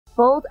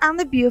Bold and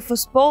the Beautiful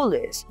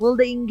spoilers. Will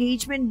the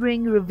engagement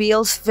ring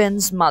reveals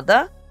Finn's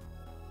mother?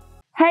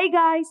 Hey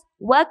guys,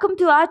 welcome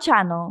to our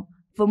channel.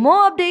 For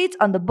more updates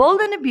on the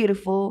Bold and the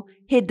Beautiful,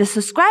 hit the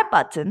subscribe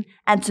button,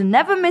 and to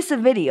never miss a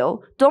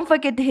video, don't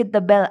forget to hit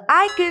the bell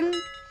icon.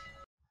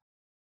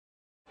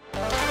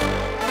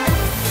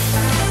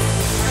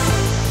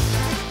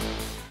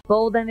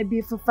 Bold and the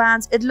Beautiful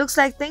fans, it looks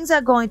like things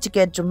are going to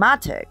get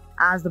dramatic,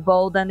 as the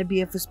Bold and the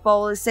Beautiful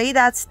spoilers say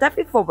that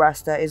Steffy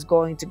Forrester is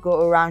going to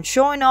go around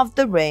showing off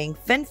the ring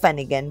Finn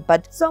Finnegan,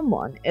 but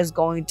someone is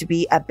going to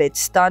be a bit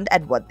stunned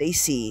at what they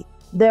see.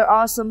 There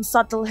are some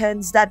subtle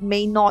hints that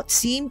may not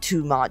seem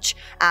too much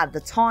at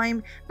the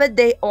time, but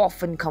they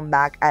often come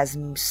back as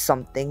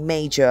something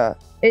major.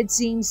 It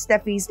seems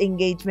Steffy's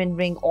engagement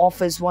ring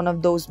offers one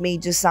of those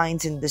major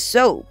signs in the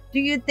soap. Do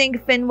you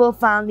think Finn will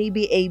finally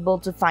be able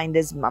to find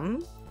his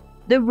mum?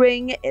 The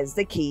ring is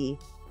the key.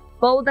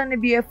 Bold and the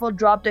Beautiful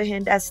dropped a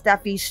hint as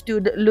Steffy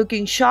stood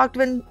looking shocked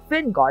when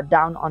Finn got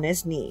down on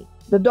his knee.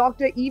 The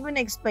doctor even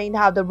explained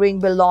how the ring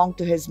belonged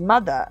to his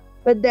mother.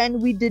 But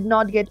then we did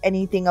not get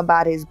anything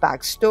about his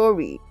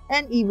backstory.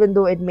 And even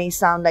though it may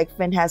sound like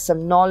Finn has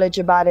some knowledge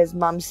about his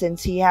mum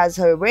since he has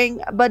her ring,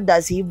 but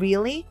does he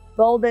really?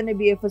 Bold and the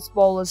Beautiful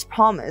spoilers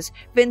promise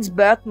Finn's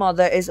birth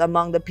mother is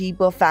among the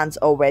people fans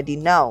already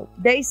know.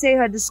 They say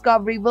her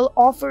discovery will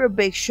offer a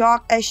big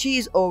shock as she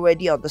is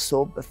already on the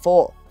soap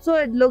before. So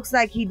it looks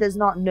like he does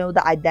not know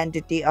the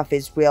identity of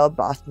his real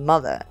birth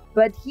mother.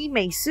 But he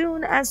may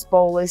soon, as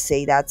spoilers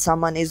say that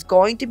someone is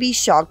going to be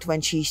shocked when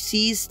she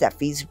sees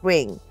Steffy's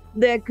ring.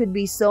 There could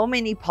be so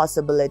many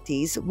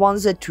possibilities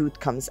once the truth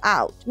comes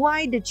out.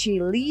 Why did she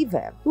leave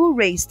him? Who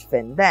raised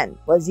Finn then?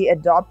 Was he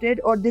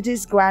adopted or did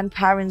his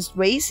grandparents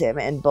raise him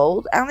in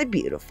Bold and the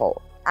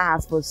Beautiful?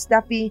 As for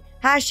Steffy,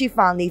 has she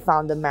finally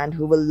found the man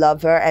who will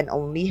love her and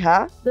only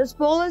her? The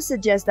spoilers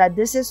suggest that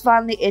this is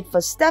finally it for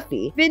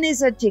Steffy. Finn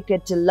is her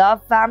ticket to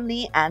love,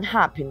 family, and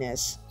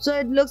happiness. So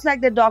it looks like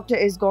the doctor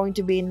is going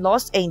to be in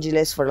Los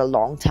Angeles for a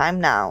long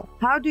time now.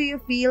 How do you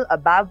feel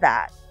about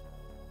that?